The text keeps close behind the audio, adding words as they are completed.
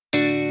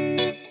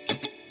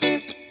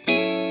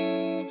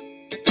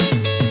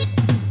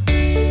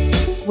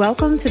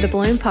Welcome to the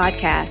Bloom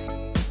Podcast.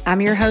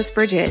 I'm your host,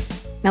 Bridget.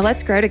 Now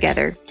let's grow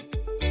together.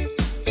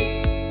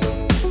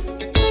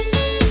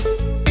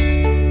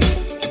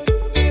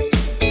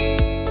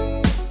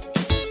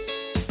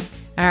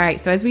 All right,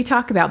 so as we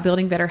talk about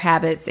building better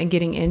habits and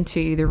getting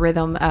into the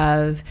rhythm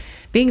of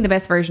being the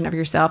best version of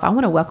yourself, I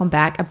want to welcome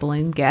back a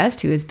Bloom guest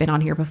who has been on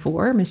here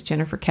before, Miss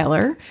Jennifer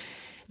Keller.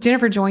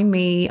 Jennifer joined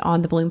me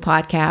on the Bloom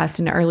podcast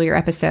in an earlier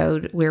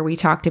episode where we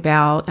talked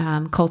about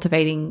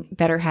cultivating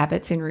better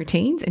habits and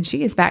routines. And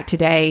she is back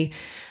today.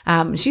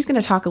 She's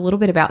going to talk a little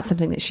bit about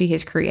something that she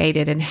has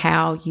created and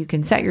how you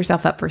can set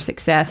yourself up for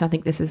success. I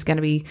think this is going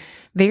to be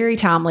very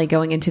timely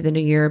going into the new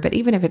year. But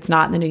even if it's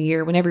not in the new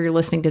year, whenever you're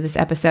listening to this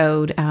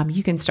episode,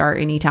 you can start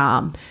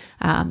anytime.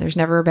 There's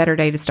never a better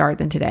day to start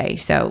than today.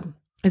 So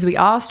as we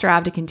all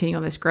strive to continue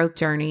on this growth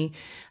journey,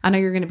 I know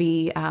you're going to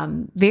be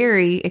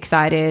very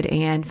excited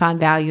and find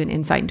value and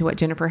insight into what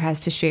Jennifer has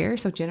to share.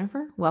 So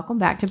Jennifer, welcome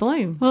back to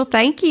Bloom. Well,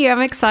 thank you.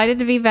 I'm excited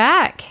to be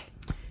back.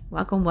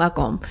 Welcome,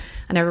 welcome.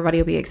 I know everybody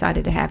will be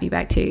excited to have you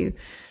back too.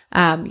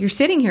 You're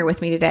sitting here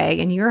with me today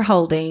and you're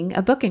holding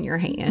a book in your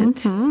hand.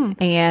 Mm-hmm.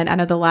 And I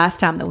know the last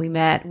time that we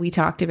met, we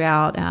talked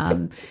about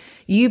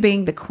you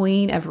being the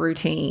queen of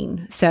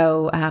routine.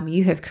 So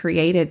you have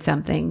created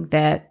something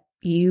that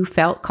you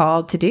felt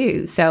called to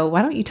do. So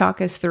why don't you talk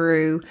us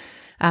through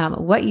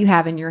what you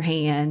have in your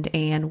hand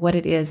and what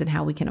it is and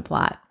how we can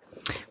apply it?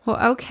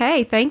 Well,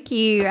 okay. Thank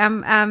you.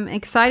 I'm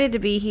excited to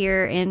be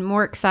here and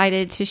more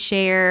excited to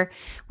share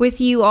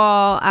with you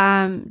all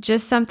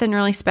just something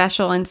really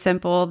special and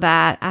simple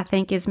that I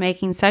think is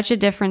making such a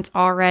difference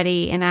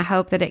already. And I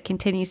hope that it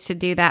continues to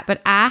do that.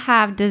 But I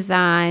have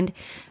designed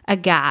a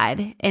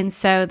guide. And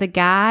so the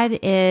guide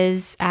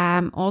is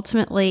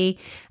ultimately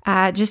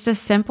just a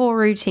simple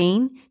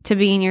routine to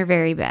being your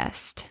very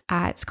best.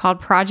 It's called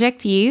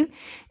Project You,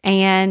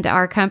 and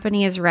our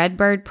company is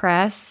Redbird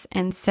Press.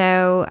 And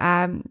so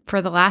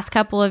for the last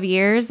couple of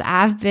years,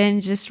 I've been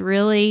just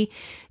really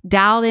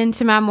dialed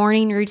into my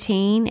morning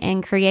routine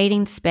and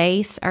creating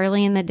space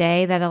early in the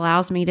day that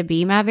allows me to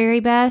be my very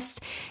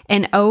best.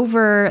 And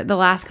over the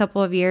last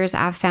couple of years,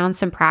 I've found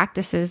some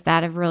practices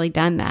that have really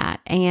done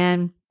that.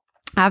 And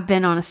I've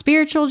been on a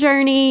spiritual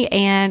journey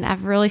and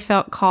I've really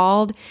felt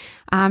called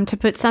to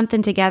put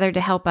something together to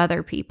help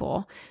other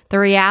people. The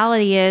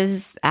reality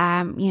is,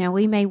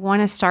 we may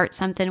want to start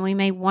something. We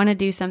may want to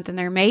do something.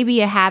 There may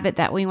be a habit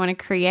that we want to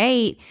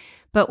create,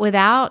 but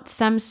without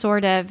some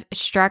sort of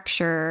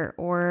structure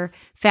or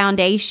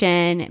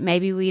foundation,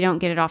 maybe we don't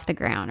get it off the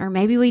ground. Or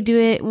maybe we do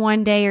it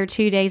 1 day or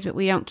 2 days, but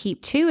we don't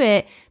keep to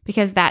it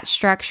because that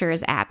structure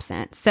is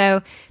absent.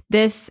 So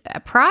this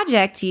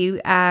Project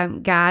You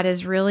guide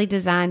is really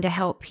designed to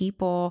help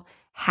people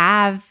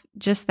have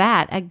just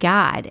that, a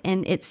guide.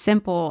 And it's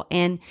simple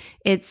and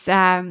it's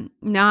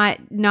not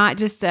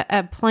just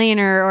a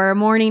planner or a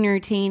morning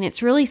routine.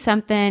 It's really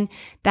something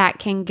that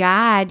can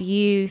guide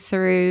you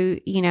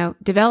through,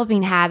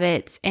 developing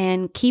habits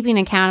and keeping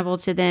accountable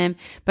to them,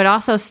 but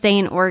also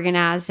staying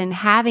organized and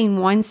having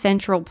one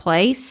central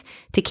place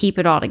to keep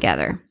it all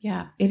together.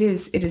 Yeah, it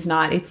is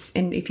not.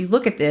 And if you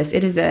look at this,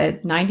 it is a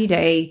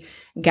 90-day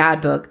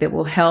guidebook that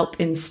will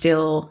help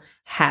instill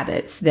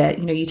habits that,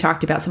 you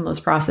talked about some of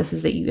those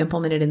processes that you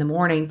implemented in the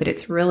morning, but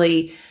it's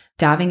really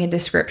diving into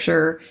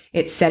scripture.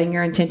 It's setting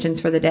your intentions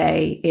for the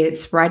day.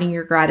 It's writing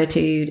your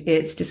gratitude.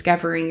 It's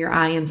discovering your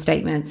I am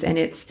statements, and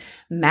it's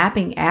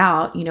mapping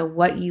out,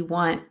 what you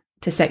want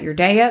to set your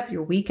day up,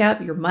 your week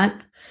up, your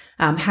month,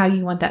 how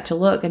you want that to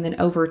look. And then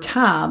over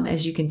time,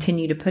 as you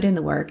continue to put in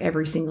the work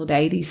every single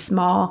day, these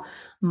small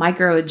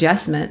micro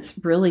adjustments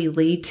really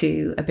lead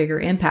to a bigger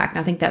impact.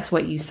 And I think that's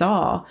what you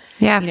saw.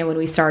 Yeah. When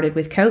we started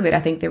with COVID,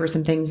 I think there were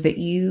some things that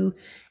you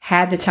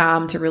had the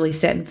time to really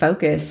sit and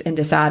focus and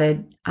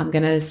decided, I'm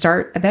going to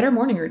start a better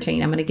morning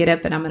routine. I'm going to get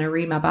up and I'm going to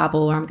read my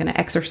Bible, or I'm going to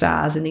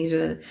exercise. And these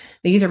are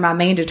my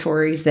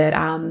mandatories that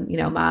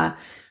my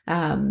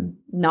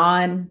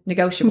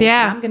non-negotiables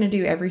that I'm going to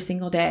do every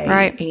single day.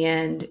 Right.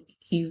 And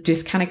you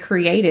just kind of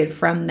created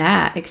from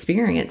that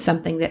experience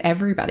something that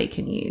everybody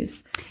can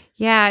use.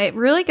 Yeah, it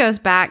really goes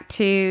back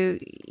to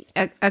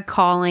a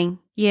calling.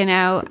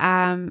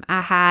 I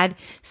had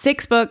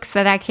 6 books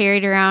that I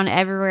carried around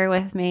everywhere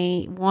with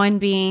me, one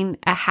being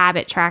a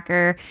habit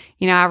tracker.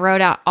 I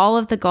wrote out all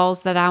of the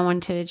goals that I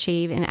wanted to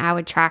achieve and I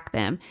would track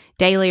them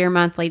daily or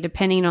monthly,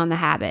 depending on the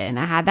habit. And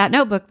I had that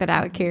notebook that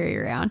I would carry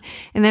around.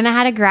 And then I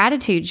had a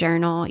gratitude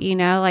journal,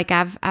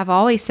 I've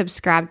always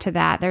subscribed to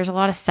that. There's a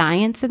lot of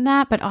science in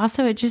that, but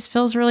also it just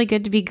feels really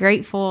good to be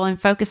grateful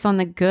and focus on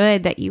the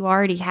good that you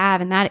already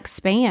have. And that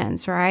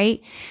expands,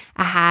 right?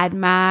 I had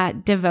my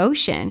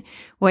devotion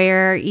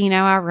where,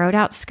 I wrote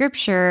out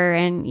scripture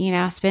and,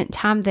 I spent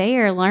time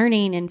there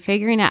learning and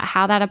figuring out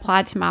how that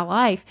applied to my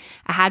life.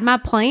 I had my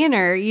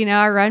planner,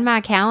 I run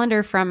my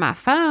calendar from my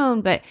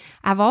phone, but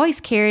I've always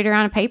carried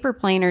around a paper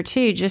planner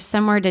too, just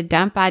somewhere to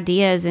dump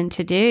ideas and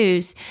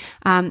to-dos.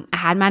 I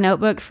had my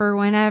notebook for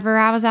whenever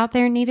I was out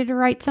there and needed to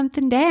write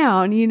something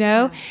down,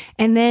 Yeah.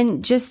 and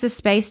then just the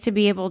space to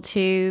be able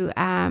to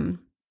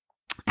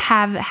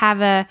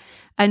have a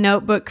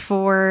notebook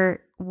for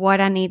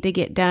what I need to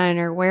get done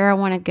or where I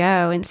want to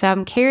go. And so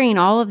I'm carrying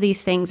all of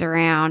these things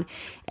around.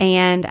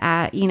 And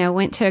I,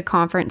 went to a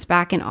conference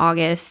back in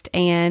August,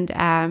 and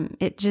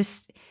it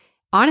just,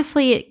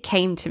 honestly, it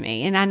came to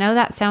me. And I know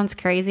that sounds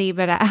crazy,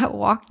 but I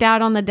walked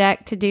out on the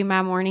deck to do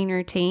my morning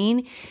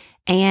routine,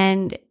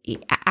 and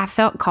I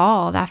felt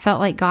called. I felt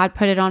like God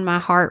put it on my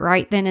heart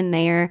right then and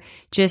there,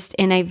 just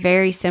in a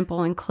very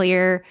simple and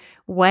clear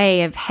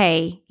way of,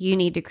 hey, you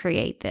need to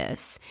create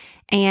this.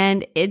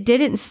 And it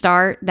didn't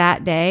start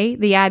that day.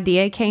 The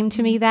idea came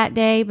to me that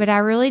day, but I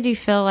really do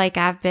feel like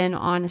I've been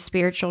on a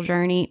spiritual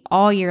journey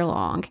all year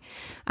long.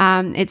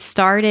 It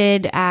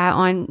started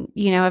on,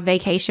 a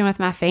vacation with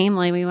my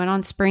family. We went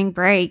on spring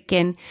break,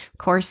 and of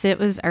course it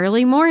was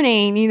early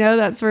morning.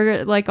 That's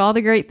where like all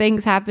the great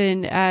things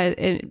happened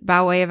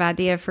by way of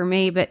idea for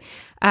me. But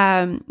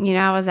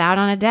I was out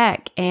on a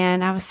deck,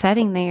 and I was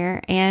sitting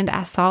there, and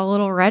I saw a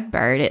little red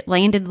bird. It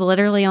landed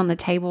literally on the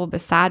table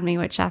beside me,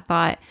 which I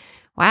thought,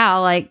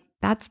 wow, like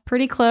that's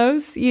pretty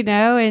close,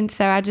 And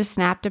so I just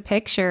snapped a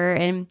picture,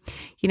 and,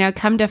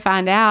 come to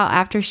find out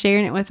after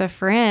sharing it with a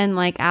friend,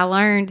 like I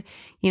learned,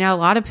 a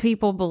lot of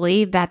people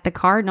believe that the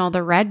cardinal,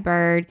 the red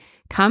bird,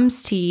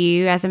 comes to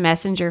you as a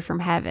messenger from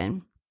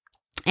heaven.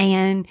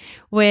 And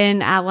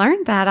when I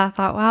learned that, I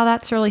thought, wow,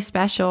 that's really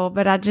special,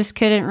 but I just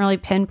couldn't really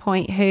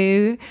pinpoint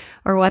who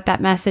or what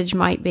that message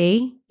might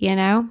be,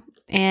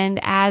 And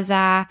as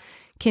I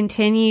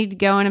continued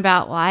going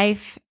about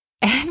life,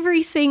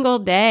 every single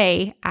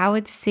day I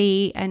would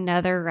see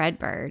another red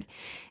bird.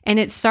 And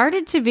it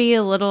started to be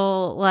a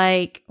little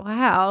like,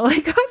 wow,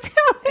 like what's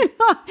going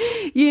on?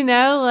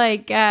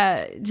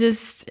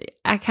 Just,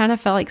 I kind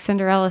of felt like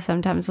Cinderella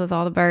sometimes with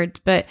all the birds,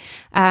 but,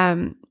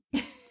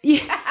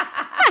 yeah.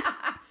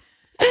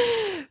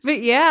 But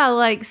yeah,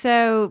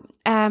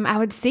 I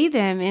would see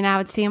them, and I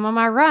would see them on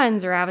my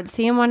runs, or I would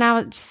see them when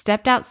I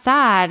stepped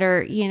outside,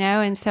 or,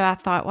 and so I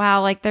thought,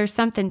 wow, like there's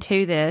something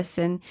to this.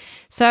 And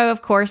so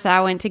of course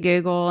I went to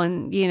Google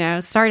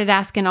and, started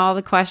asking all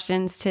the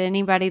questions to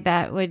anybody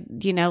that would,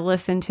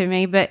 listen to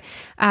me. But,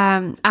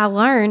 I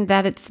learned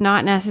that it's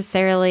not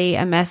necessarily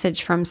a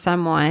message from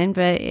someone,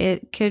 but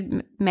it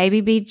could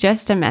maybe be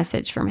just a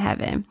message from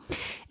heaven.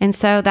 And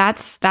so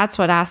that's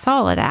what I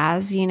saw it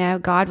as,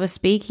 God was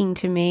speaking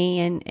to me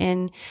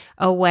in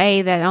a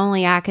way that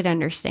only I could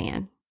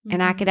understand. Mm-hmm.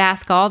 And I could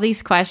ask all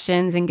these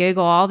questions and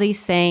Google all these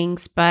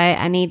things, but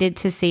I needed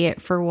to see it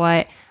for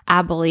what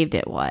I believed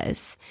it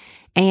was.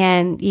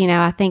 And,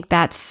 I think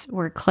that's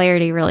where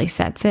clarity really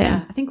sets in.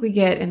 Yeah, I think we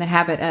get in the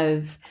habit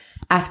of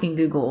asking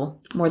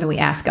Google more than we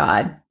ask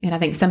God. And I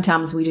think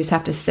sometimes we just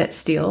have to sit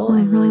still mm-hmm.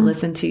 and really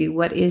listen to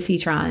what is he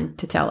trying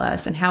to tell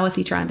us, and how is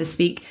he trying to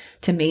speak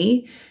to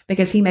me?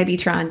 Because he may be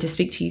trying to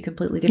speak to you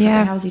completely different.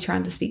 Yeah. How is he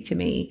trying to speak to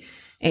me?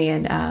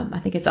 And I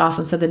think it's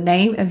awesome. So the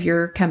name of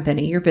your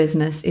company, your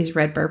business, is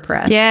Redbird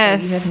Press.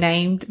 Yes. So you have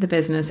named the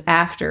business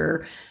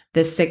after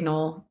this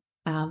signal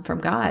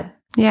from God.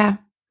 Yeah.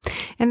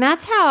 And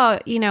that's how,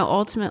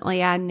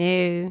 ultimately I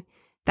knew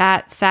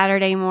that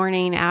Saturday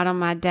morning out on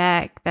my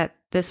deck that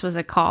this was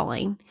a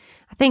calling.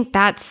 I think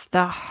that's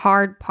the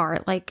hard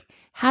part. Like,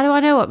 how do I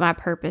know what my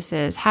purpose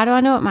is? How do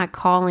I know what my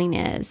calling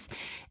is?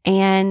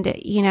 And,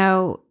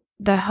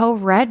 the whole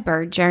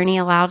Redbird journey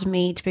allowed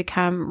me to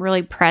become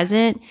really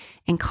present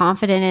and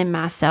confident in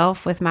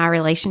myself with my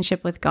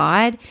relationship with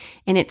God.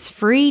 And it's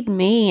freed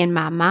me and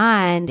my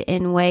mind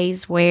in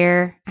ways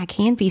where I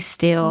can be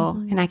still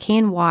mm-hmm. and I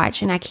can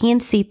watch and I can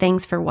see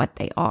things for what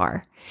they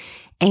are.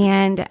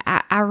 And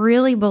I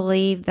really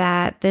believe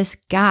that this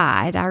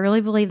guide, I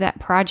really believe that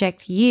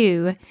Project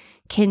You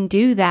can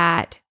do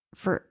that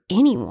for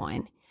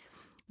anyone.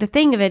 The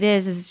thing of it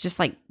is just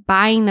like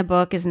buying the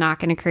book is not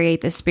going to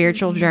create this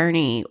spiritual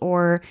journey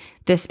or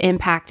this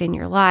impact in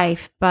your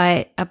life,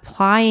 but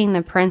applying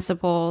the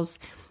principles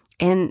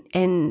and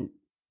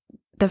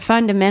the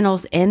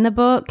fundamentals in the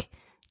book,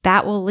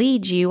 that will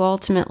lead you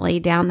ultimately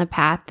down the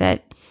path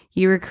that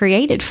you were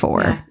created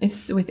for. Yeah,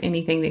 it's with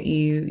anything that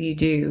you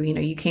do.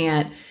 You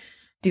can't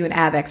do an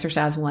ab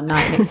exercise one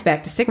night and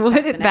expect a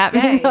six-pack the next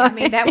day. I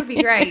mean, that would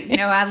be great.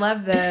 I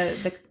love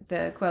the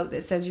quote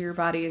that says your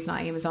body is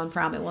not Amazon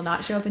Prime. It will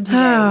not show up in 2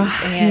 days.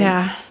 And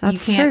yeah, that's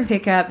you can't true.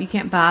 You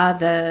can't buy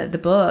the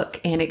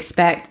book and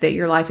expect that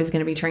your life is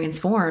going to be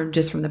transformed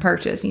just from the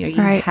purchase. You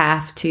right.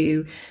 have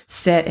to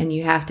sit and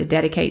you have to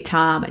dedicate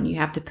time and you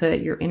have to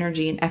put your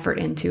energy and effort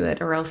into it,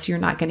 or else you're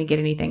not going to get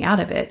anything out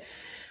of it.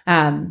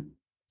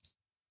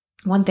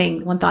 One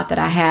thought that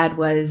I had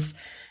was,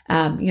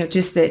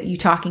 just that you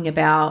talking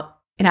about,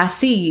 and I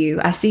see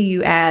you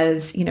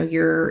as,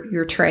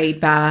 your trade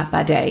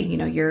by day,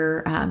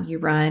 you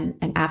run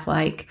an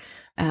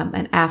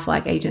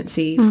Aflac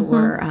agency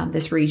for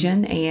this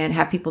region and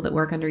have people that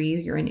work under you.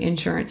 You're in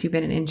insurance. You've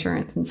been in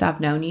insurance since I've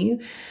known you.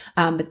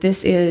 But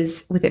this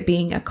is, with it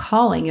being a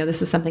calling,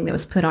 this was something that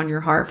was put on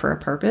your heart for a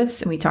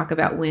purpose. And we talk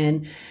about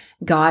when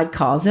God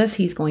calls us,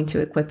 he's going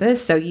to equip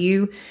us. So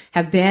you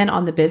have been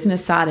on the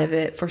business side of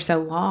it for so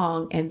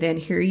long. And then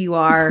here you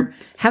are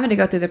having to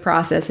go through the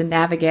process and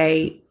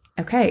navigate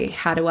okay,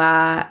 how do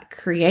I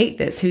create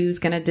this? Who's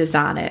going to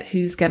design it?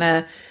 Who's going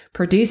to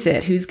produce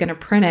it? Who's going to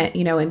print it?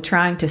 And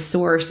trying to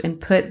source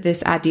and put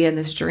this idea and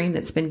this dream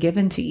that's been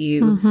given to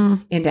you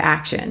into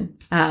action.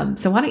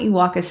 So why don't you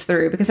walk us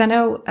through? Because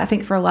I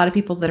think for a lot of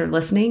people that are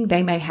listening,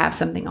 they may have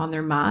something on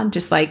their mind.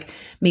 Just like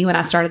me, when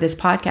I started this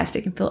podcast,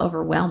 it can feel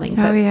overwhelming.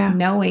 But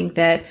knowing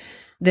that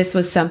this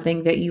was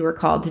something that you were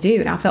called to do.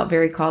 And I felt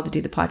very called to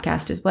do the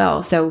podcast as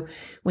well. So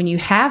when you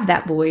have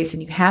that voice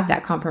and you have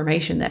that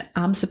confirmation that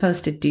I'm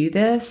supposed to do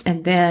this,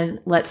 and then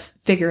let's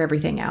figure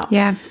everything out.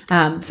 Yeah.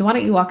 So why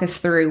don't you walk us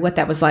through what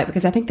that was like?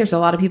 Because I think there's a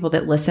lot of people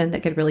that listen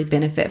that could really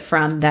benefit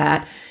from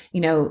that.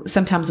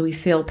 Sometimes we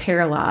feel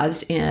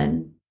paralyzed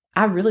in,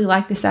 I really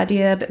like this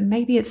idea, but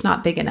maybe it's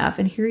not big enough.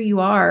 And here you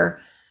are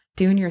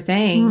doing your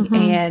thing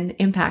and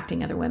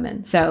impacting other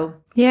women. So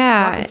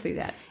walk us through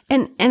that.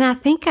 And I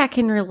think I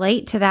can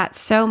relate to that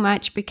so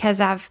much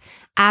because I've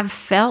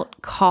felt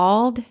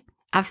called.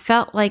 I've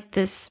felt like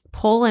this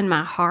pull in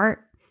my heart,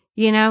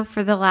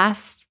 for the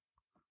last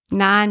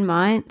 9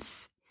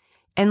 months.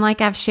 And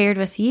like I've shared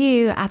with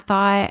you, I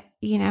thought,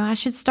 I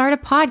should start a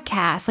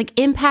podcast. Like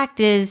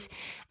impact is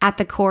at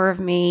the core of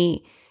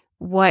me,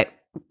 what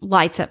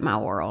lights up my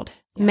world.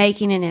 Yeah.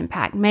 Making an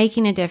impact,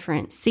 making a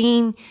difference,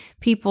 seeing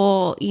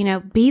people,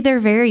 be their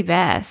very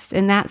best.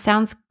 And that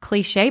sounds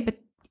cliche, but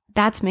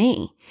that's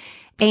me.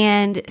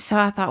 And so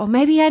I thought, well,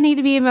 maybe I need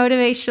to be a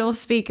motivational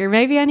speaker.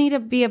 Maybe I need to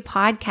be a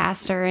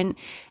podcaster. And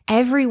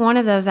every one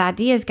of those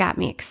ideas got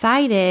me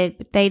excited,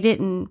 but they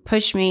didn't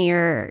push me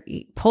or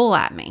pull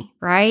at me,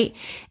 right?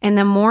 And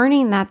the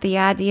morning that the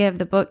idea of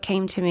the book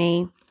came to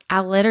me,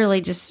 I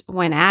literally just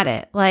went at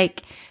it.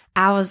 Like,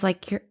 I was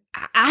like,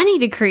 I need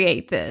to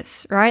create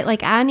this, right?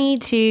 Like I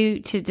need to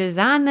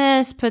design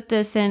this, put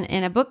this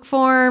in a book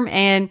form,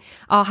 and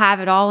I'll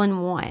have it all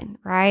in one,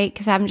 right?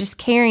 Because I'm just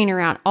carrying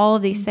around all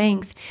of these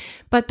things.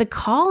 But the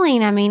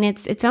calling,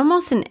 it's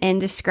almost an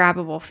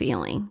indescribable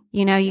feeling.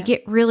 You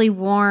get really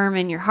warm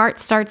and your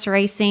heart starts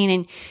racing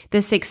and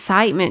this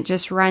excitement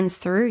just runs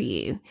through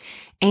you.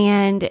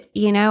 And,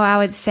 I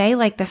would say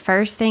like the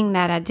first thing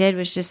that I did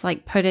was just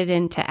like put it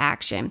into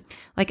action.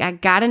 Like I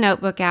got a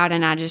notebook out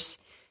and I just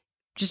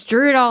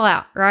drew it all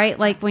out, right?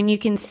 Like when you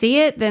can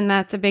see it, then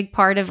that's a big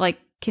part of like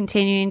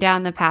continuing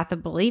down the path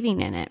of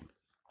believing in it.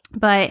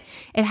 But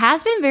it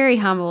has been very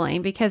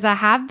humbling because I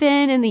have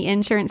been in the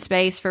insurance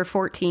space for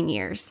 14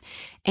 years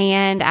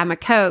and I'm a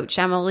coach,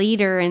 I'm a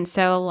leader. And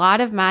so a lot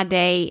of my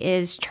day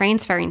is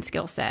transferring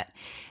skill set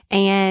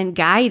and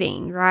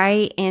guiding,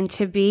 right? And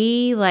to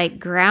be like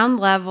ground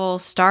level,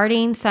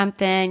 starting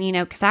something,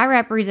 because I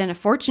represent a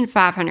Fortune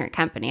 500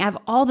 company. I have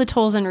all the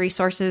tools and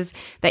resources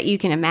that you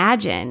can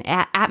imagine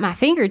at my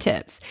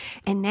fingertips.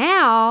 And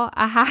now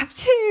I have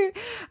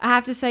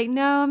to say,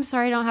 no, I'm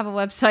sorry, I don't have a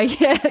website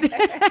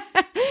yet.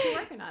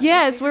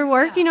 Yes, we're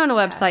working on a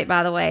website,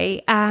 by the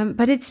way.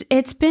 But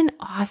it's been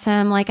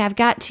awesome. Like I've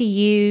got to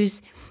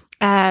use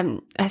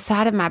a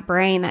side of my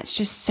brain that's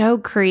just so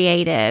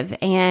creative.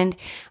 And,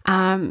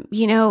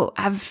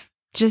 I've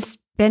just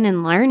been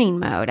in learning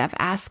mode. I've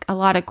asked a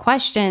lot of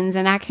questions,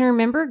 and I can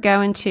remember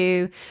going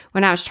to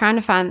when I was trying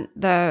to find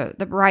the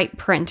right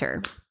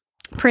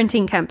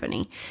printing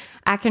company.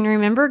 I can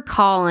remember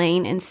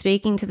calling and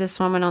speaking to this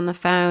woman on the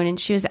phone, and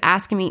she was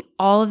asking me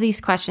all of these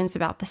questions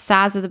about the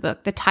size of the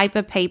book, the type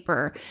of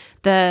paper,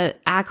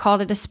 I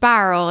called it a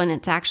spiral and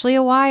it's actually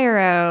a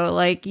YRO,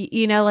 like,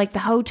 like the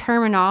whole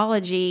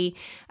terminology.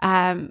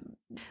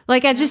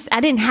 Like I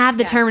didn't have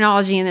the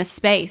terminology in this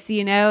space,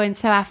 and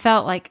so I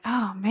felt like,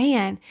 oh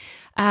man,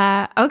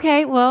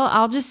 okay, well,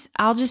 I'll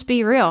just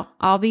be real.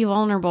 I'll be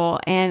vulnerable.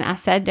 And I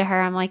said to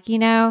her, I'm like,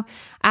 I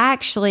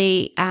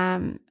actually,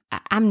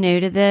 I'm new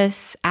to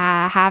this.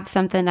 I have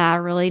something that I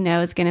really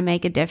know is going to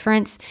make a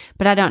difference,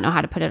 but I don't know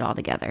how to put it all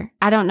together.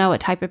 I don't know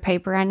what type of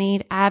paper I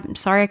need. I'm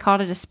sorry I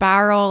called it a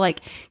spiral. Like,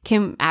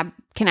 can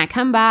I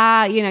come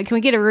by? Can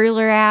we get a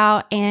ruler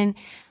out? And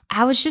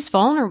I was just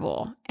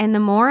vulnerable. And the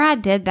more I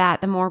did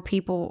that, the more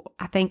people,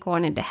 I think,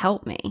 wanted to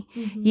help me,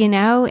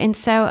 And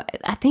so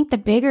I think the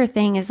bigger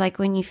thing is like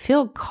when you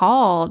feel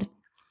called,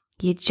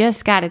 you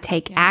just got to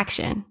take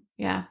action.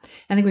 Yeah.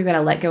 I think we've got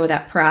to let go of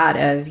that pride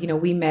of,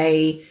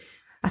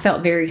 I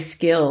felt very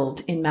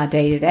skilled in my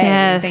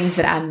day-to-day, things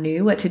that I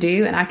knew what to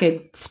do, and I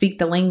could speak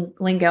the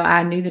lingo.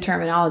 I knew the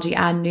terminology.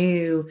 I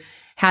knew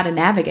how to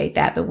navigate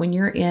that. But when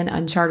you're in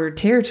uncharted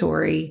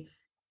territory,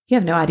 you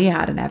have no idea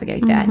how to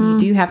navigate that. And you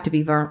do have to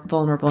be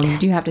vulnerable, and you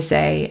do have to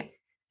say,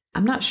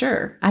 I'm not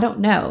sure. I don't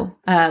know.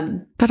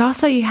 But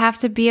also you have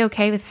to be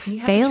okay with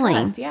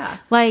failing.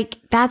 Like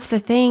that's the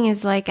thing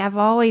is like, I've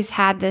always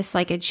had this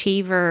like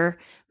achiever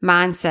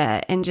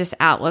mindset and just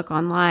outlook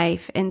on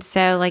life. And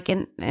so like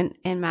in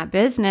my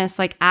business,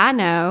 like I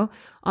know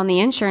on the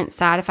insurance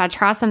side, if I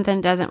try something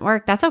that doesn't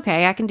work, that's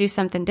okay. I can do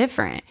something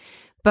different.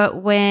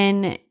 But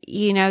when,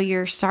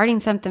 you're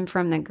starting something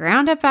from the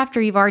ground up after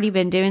you've already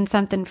been doing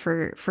something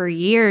for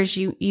years,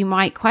 you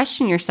might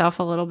question yourself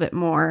a little bit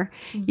more,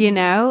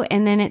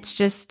 and then it's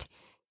just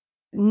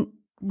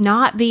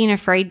not being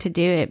afraid to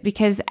do it.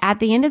 Because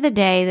at the end of the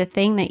day, the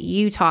thing that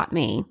you taught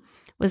me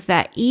was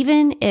that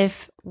even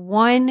if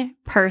one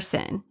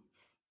person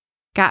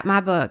got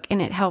my book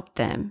and it helped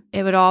them,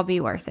 it would all be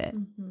worth it.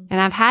 Mm-hmm. And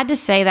I've had to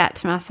say that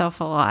to myself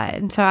a lot.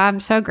 And so I'm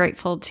so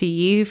grateful to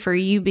you for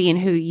you being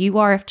who you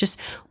are. If just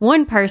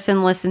one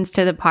person listens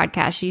to the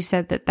podcast, you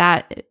said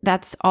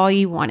that's all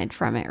you wanted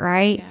from it,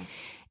 right? Yeah.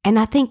 And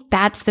I think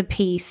that's the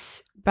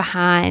piece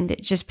behind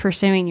just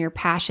pursuing your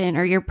passion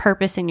or your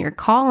purpose and your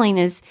calling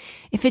is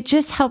if it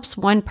just helps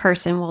one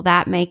person, will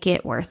that make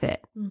it worth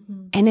it?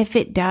 Mm-hmm. And if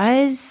it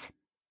does,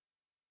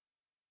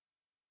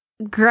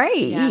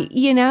 great.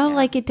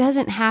 Like it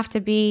doesn't have to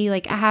be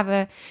like I have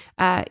a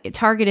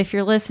Target, if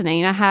you're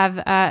listening, I have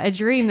a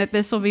dream that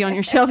this will be on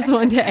your shelves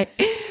one day.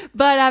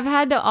 But I've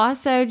had to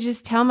also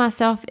just tell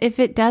myself, if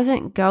it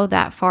doesn't go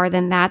that far,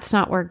 then that's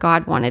not where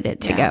God wanted it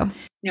to go.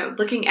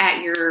 Looking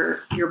at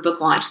your book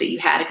launch that you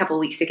had a couple of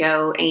weeks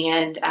ago,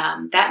 and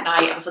that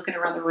night I was looking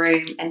around the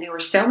room, and there were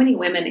so many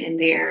women in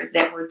there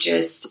that were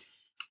just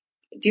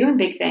doing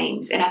big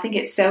things. And I think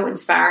it's so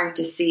inspiring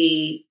to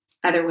see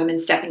other women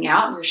stepping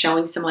out, and you're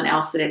showing someone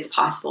else that it's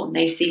possible, and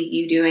they see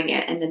you doing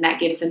it, and then that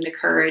gives them the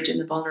courage and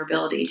the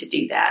vulnerability to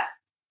do that.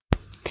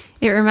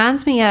 It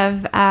reminds me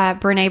of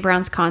Brene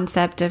Brown's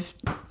concept of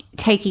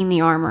taking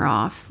the armor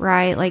off,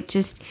 right? Like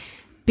just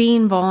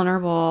being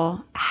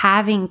vulnerable,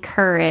 having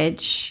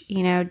courage,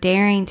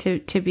 daring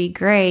to be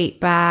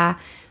great by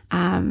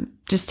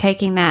just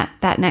taking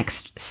that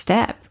next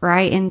step,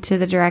 right, into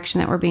the direction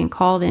that we're being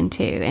called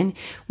into. And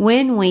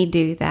when we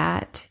do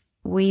that,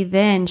 we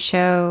then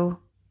show,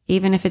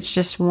 even if it's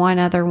just one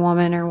other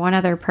woman or one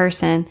other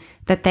person,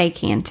 that they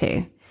can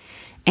too.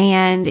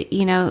 And,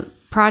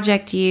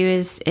 Project U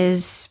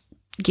is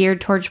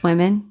geared towards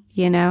women.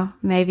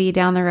 Maybe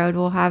down the road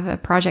we'll have a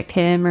Project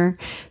Him or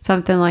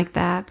something like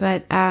that.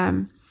 But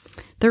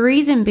the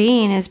reason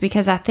being is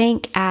because I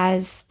think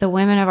as the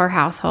women of our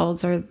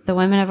households or the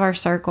women of our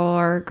circle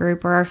or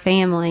group or our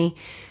family,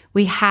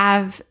 we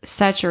have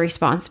such a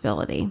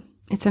responsibility.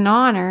 It's an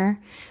honor,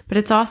 but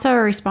it's also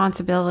a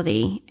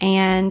responsibility.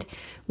 And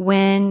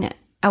when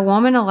a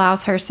woman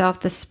allows herself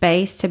the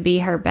space to be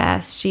her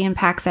best, she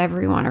impacts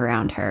everyone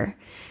around her.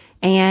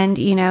 And,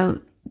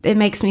 it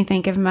makes me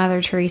think of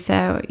Mother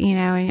Teresa, and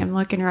I'm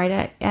looking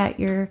right at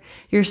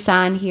your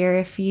son here.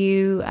 If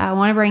you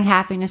want to bring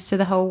happiness to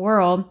the whole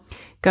world,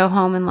 go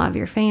home and love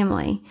your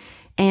family.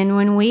 And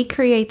when we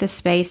create the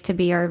space to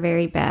be our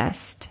very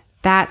best,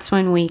 that's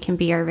when we can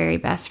be our very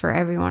best for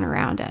everyone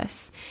around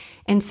us.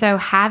 And so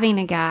having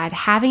a guide,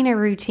 having a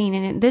routine,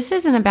 and this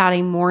isn't about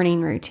a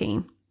morning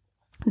routine.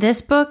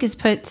 This book is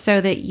put so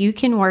that you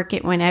can work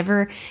it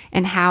whenever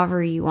and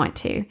however you want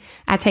to.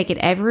 I take it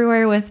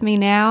everywhere with me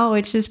now,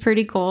 which is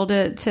pretty cool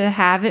to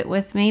have it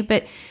with me.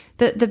 But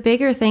the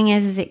bigger thing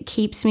is it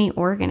keeps me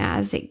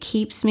organized. It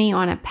keeps me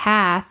on a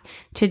path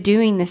to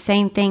doing the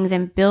same things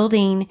and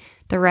building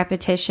the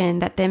repetition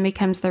that then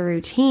becomes the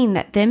routine,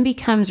 that then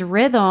becomes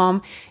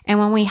rhythm. And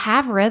when we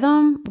have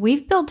rhythm,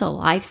 we've built a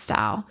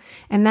lifestyle.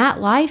 And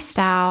that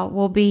lifestyle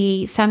will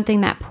be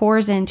something that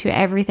pours into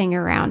everything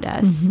around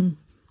us. Mm-hmm.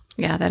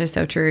 Yeah, that is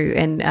so true.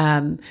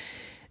 And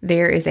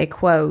there is a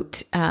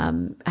quote,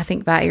 I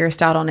think by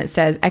Aristotle, and it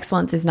says,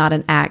 excellence is not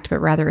an act, but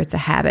rather it's a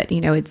habit.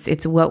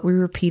 It's what we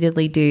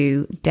repeatedly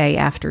do day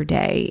after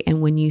day.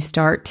 And when you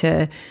start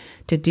to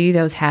do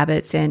those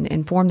habits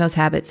and form those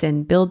habits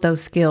and build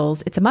those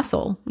skills, it's a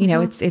muscle.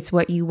 Mm-hmm. It's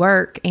what you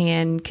work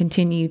and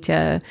continue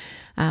to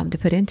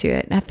put into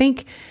it. And I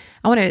think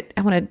I want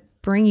to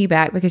bring you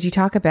back because you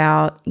talk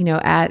about,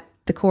 at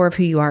the core of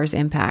who you are is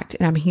impact.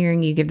 And I'm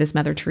hearing you give this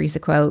Mother Teresa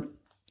quote.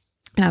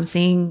 And I'm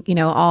seeing,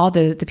 all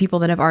the people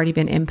that have already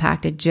been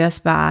impacted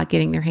just by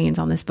getting their hands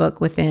on this book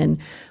within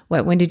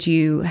when did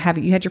you have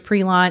it? You had your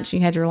pre-launch,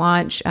 you had your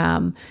launch just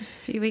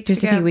a few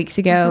weeks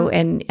ago.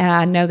 Mm-hmm. And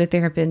I know that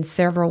there have been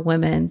several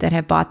women that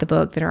have bought the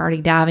book that are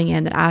already diving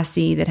in that I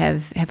see that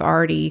have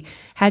already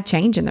had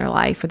change in their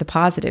life for the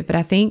positive. But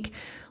I think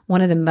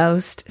one of the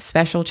most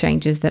special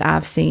changes that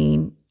I've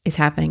seen is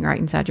happening right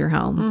inside your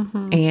home.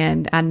 Mm-hmm.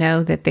 And I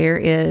know that there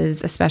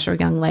is a special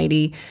young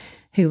lady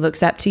who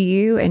looks up to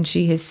you, and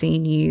she has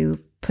seen you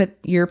put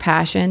your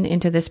passion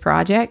into this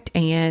project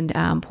and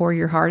pour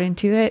your heart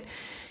into it.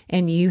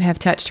 And you have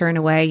touched her in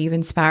a way, you've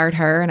inspired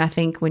her. And I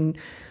think when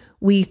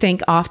we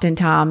think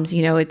oftentimes,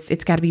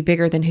 it's got to be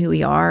bigger than who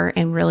we are.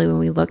 And really when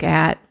we look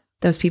at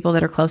those people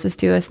that are closest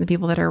to us and the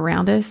people that are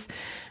around us,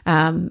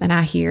 and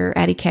I hear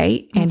Addie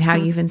Kate and how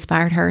you've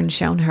inspired her and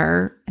shown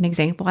her an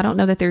example. I don't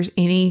know that there's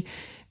any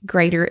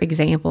greater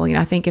example.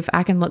 I think if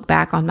I can look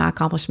back on my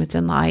accomplishments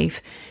in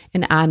life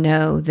and I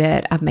know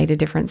that I've made a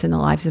difference in the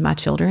lives of my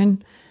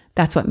children,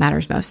 that's what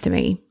matters most to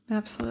me.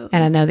 Absolutely.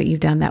 And I know that you've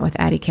done that with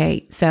Addie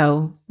Kate.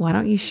 So why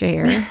don't you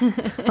share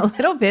a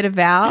little bit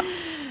about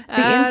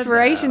the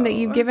inspiration that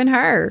you've given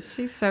her?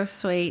 She's so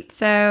sweet.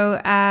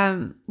 So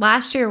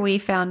last year we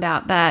found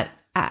out that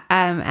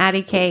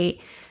Addie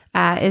Kate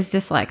is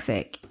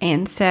dyslexic.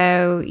 And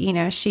so,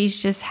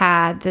 she's just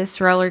had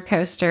this roller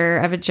coaster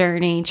of a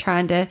journey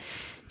trying to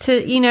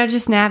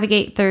just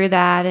navigate through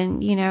that.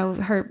 And,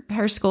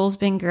 her school's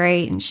been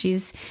great and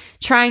she's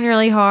trying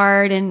really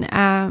hard. And,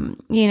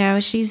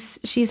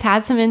 she's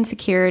had some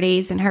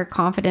insecurities and her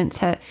confidence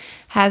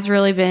has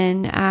really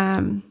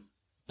been,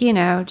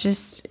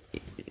 just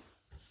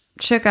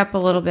shook up a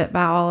little bit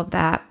by all of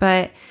that.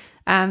 But,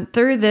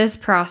 through this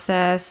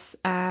process,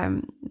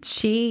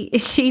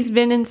 she's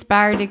been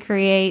inspired to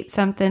create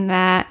something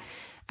that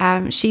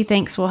she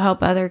thinks will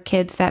help other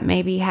kids that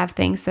maybe have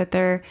things that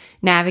they're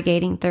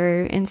navigating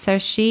through. And so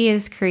she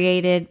has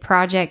created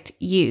Project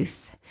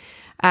Youth.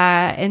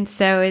 And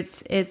so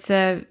it's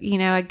a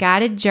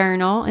guided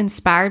journal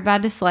inspired by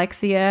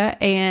dyslexia,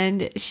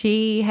 and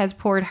she has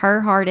poured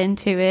her heart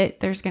into it.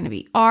 There's going to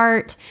be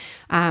art.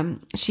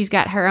 She's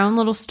got her own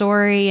little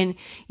story, and,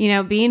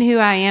 being who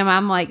I am,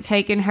 I'm like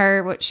taking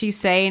what she's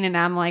saying and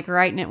I'm like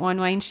writing it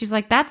one way, and she's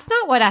like, that's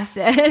not what I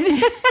said.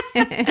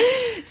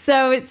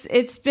 So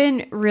it's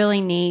been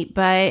really neat,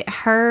 but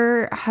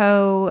her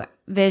whole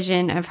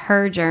vision of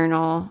her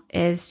journal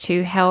is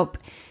to help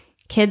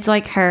kids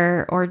like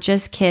her, or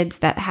just kids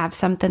that have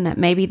something that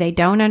maybe they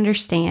don't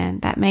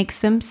understand, that makes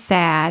them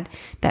sad,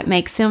 that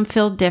makes them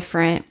feel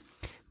different,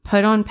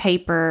 put on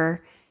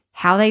paper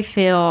how they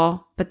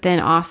feel, but then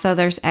also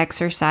there's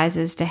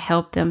exercises to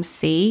help them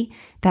see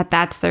that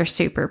that's their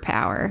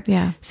superpower.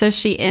 Yeah. So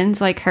she ends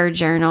like her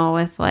journal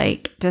with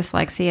like,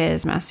 dyslexia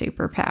is my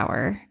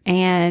superpower.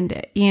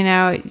 And,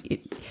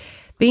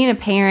 being a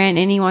parent,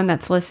 anyone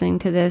that's listening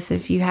to this,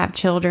 if you have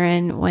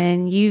children,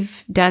 when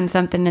you've done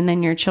something and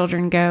then your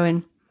children go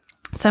and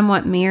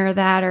somewhat mirror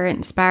that, or it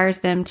inspires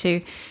them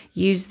to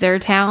use their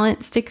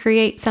talents to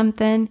create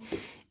something,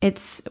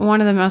 it's one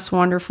of the most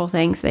wonderful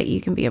things that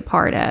you can be a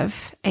part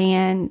of.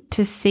 And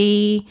to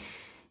see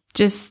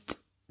just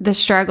the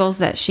struggles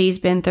that she's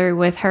been through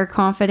with her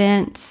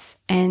confidence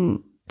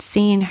and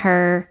seeing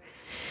her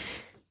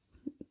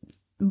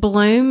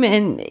bloom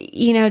and,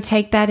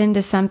 take that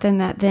into something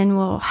that then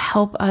will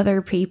help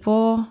other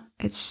people.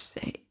 It's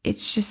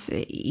just,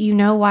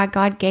 why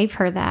God gave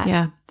her that.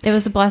 Yeah. It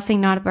was a blessing,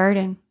 not a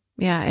burden.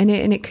 Yeah. And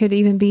it could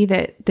even be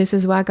that this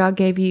is why God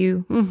gave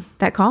you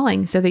that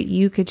calling, so that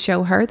you could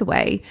show her the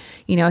way.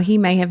 He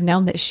may have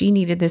known that she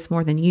needed this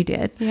more than you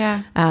did.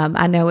 Yeah.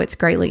 I know it's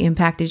greatly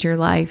impacted your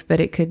life,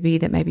 but it could be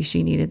that maybe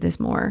she needed this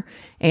more.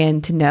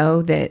 And to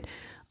know that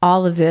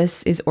all of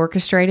this is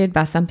orchestrated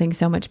by something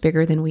so much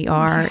bigger than we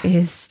are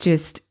is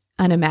just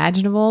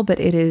unimaginable, but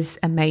it is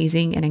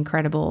amazing and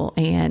incredible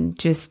and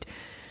just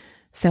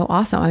so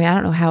awesome. I mean, I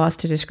don't know how else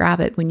to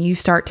describe it. When you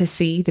start to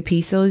see the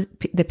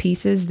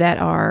pieces that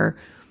are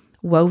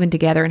woven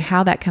together and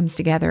how that comes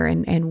together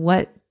and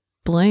what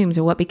blooms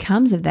or what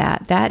becomes of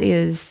that, that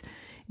is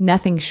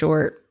nothing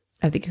short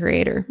of the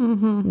Creator.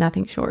 Mm-hmm.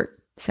 Nothing short.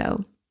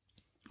 So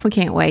we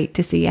can't wait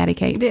to see Addie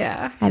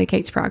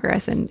Kate's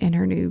progress and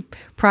her new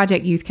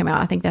Project Youth come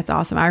out. I think that's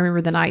awesome. I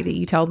remember the night that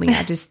you told me,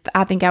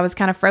 I think I was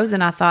kind of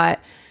frozen. I thought,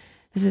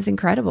 this is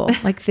incredible.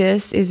 Like,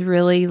 this is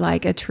really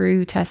like a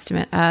true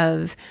testament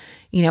of,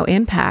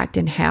 impact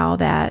and how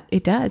that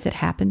it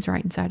happens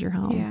right inside your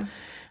home.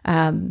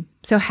 Yeah.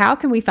 So how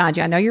can we find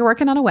you? I know you're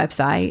working on a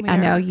website. I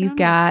know you've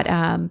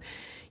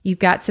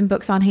got some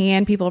books on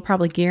hand. People are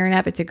probably gearing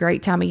up. It's a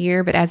great time of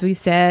year. But as we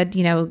said,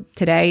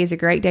 today is a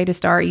great day to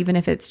start, even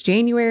if it's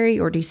January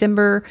or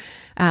December.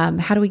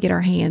 How do we get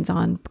our hands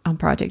on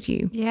Project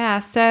You? Yeah.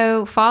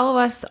 So follow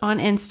us on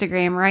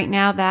Instagram right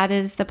now. That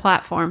is the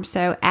platform.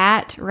 So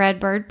at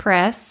Redbird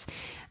Press,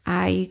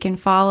 you can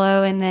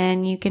follow, and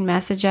then you can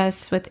message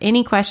us with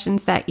any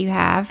questions that you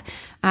have.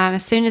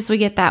 As soon as we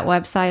get that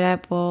website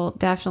up, we'll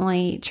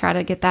definitely try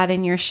to get that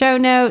in your show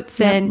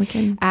notes, and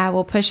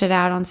we'll push it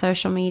out on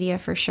social media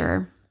for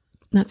sure.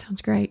 That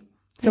sounds great.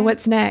 So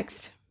what's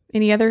next?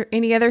 Any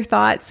other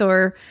thoughts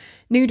or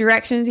new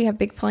directions? You have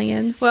big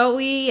plans? Well,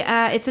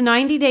 it's a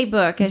 90-day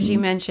book, as you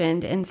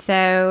mentioned. And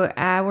so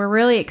we're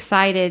really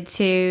excited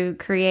to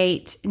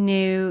create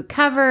new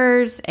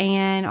covers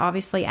and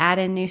obviously add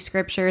in new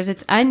scriptures.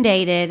 It's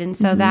undated. And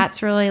so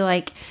that's really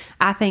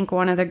I think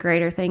one of the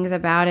greater things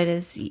about it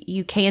is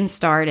you can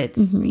start.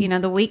 It's,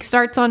 the week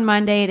starts on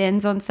Monday. It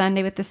ends on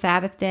Sunday with the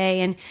Sabbath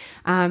day.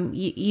 And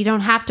you don't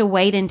have to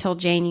wait until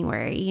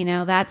January.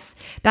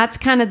 That's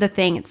kind of the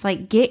thing. It's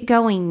like, get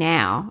going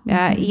now.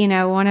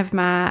 One of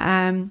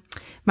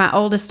my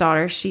oldest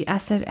daughter, I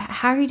said,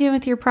 how are you doing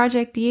with your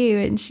Project You?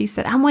 And she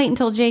said, I'm waiting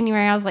until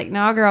January. I was like,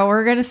 no, girl,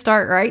 we're going to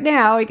start right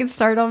now. We can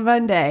start on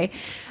Monday.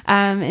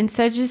 And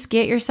so just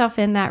get yourself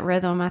in that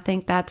rhythm. I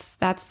think that's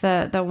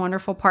the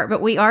wonderful part.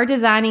 But we are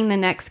designing the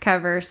next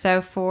cover.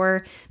 So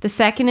for the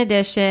second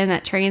edition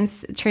that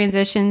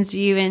transitions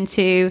you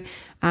into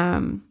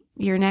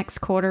your next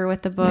quarter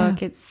with the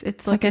book,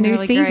 it's like a new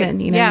really season.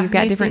 Great. You've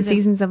got different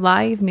seasons of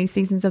life, new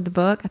seasons of the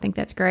book. I think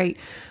that's great.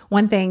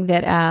 One thing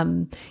that,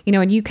 and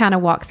you kind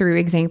of walk through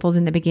examples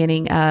in the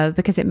beginning of,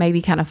 because it may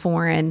be kind of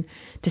foreign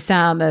to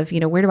some of,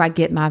 where do I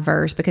get my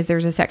verse? Because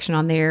there's a section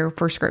on there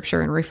for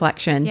scripture and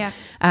reflection. Yeah.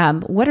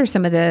 What are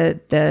some of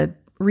the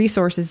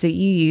resources that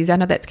you use? I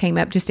know that's came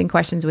up just in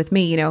questions with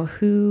me,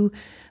 who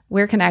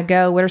where can I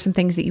go? What are some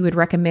things that you would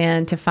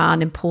recommend to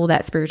find and pull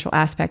that spiritual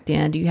aspect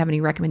in? Do you have any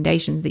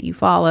recommendations that you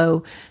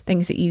follow,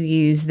 things that you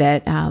use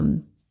that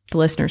the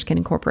listeners can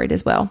incorporate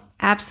as well?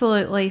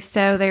 Absolutely.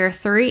 So there are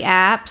 3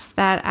 apps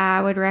that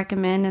I would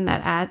recommend and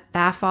that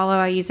I follow,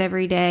 I use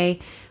every day.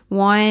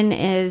 One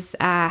is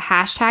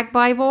hashtag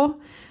Bible.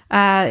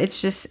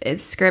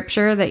 It's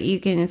scripture that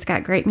it's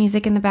got great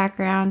music in the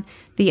background.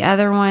 The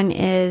other one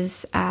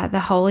is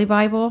the Holy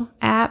Bible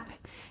app,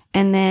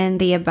 and then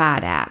the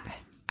Abide app.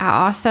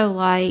 I also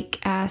like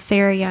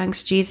Sarah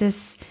Young's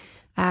Jesus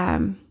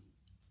Calling.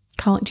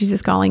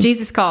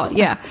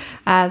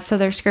 Yeah. So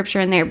there's scripture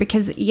in there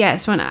because,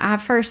 yes, when I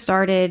first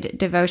started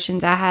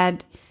devotions, I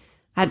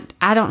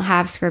don't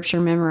have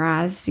scripture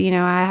memorized.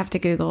 I have to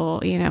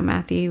Google,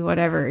 Matthew,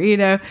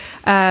 whatever,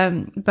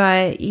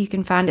 but you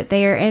can find it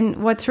there. And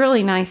what's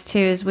really nice too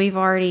is we've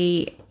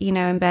already,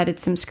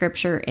 embedded some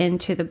scripture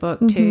into the book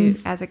too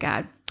as a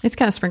guide. It's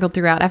kind of sprinkled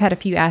throughout. I've had a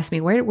few ask me,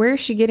 where is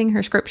she getting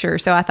her scripture?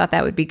 So I thought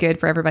that would be good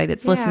for everybody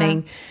that's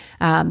listening.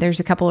 There's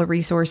a couple of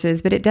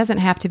resources, but it doesn't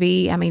have to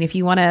be. I mean, if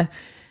you want to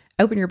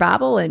open your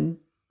Bible and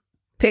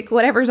pick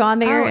whatever's on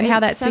there and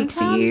how that speaks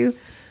to you.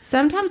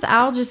 Sometimes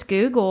I'll just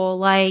Google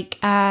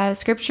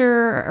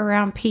scripture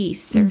around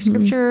peace or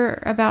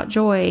scripture about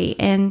joy.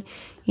 And,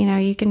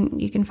 you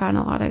can find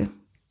a lot of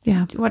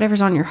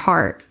whatever's on your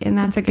heart. And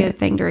that's a good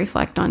thing to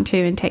reflect on too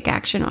and take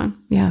action on.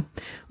 Yeah.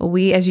 Well,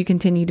 as you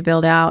continue to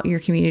build out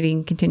your community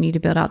and continue to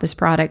build out this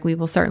product, we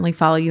will certainly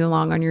follow you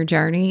along on your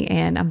journey.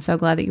 And I'm so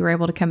glad that you were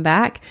able to come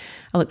back.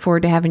 I look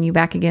forward to having you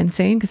back again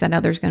soon because I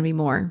know there's going to be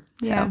more.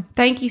 Yeah. So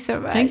thank you so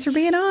much. Thanks for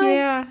being on.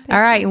 Yeah.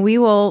 All right. And we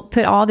will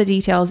put all the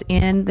details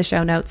in the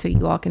show notes so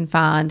you all can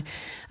find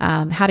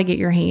how to get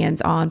your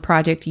hands on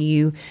Project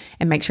U,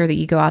 and make sure that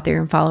you go out there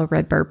and follow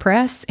Redbird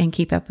Press and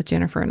keep up with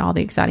Jennifer and all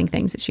the exciting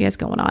things that she has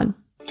going on.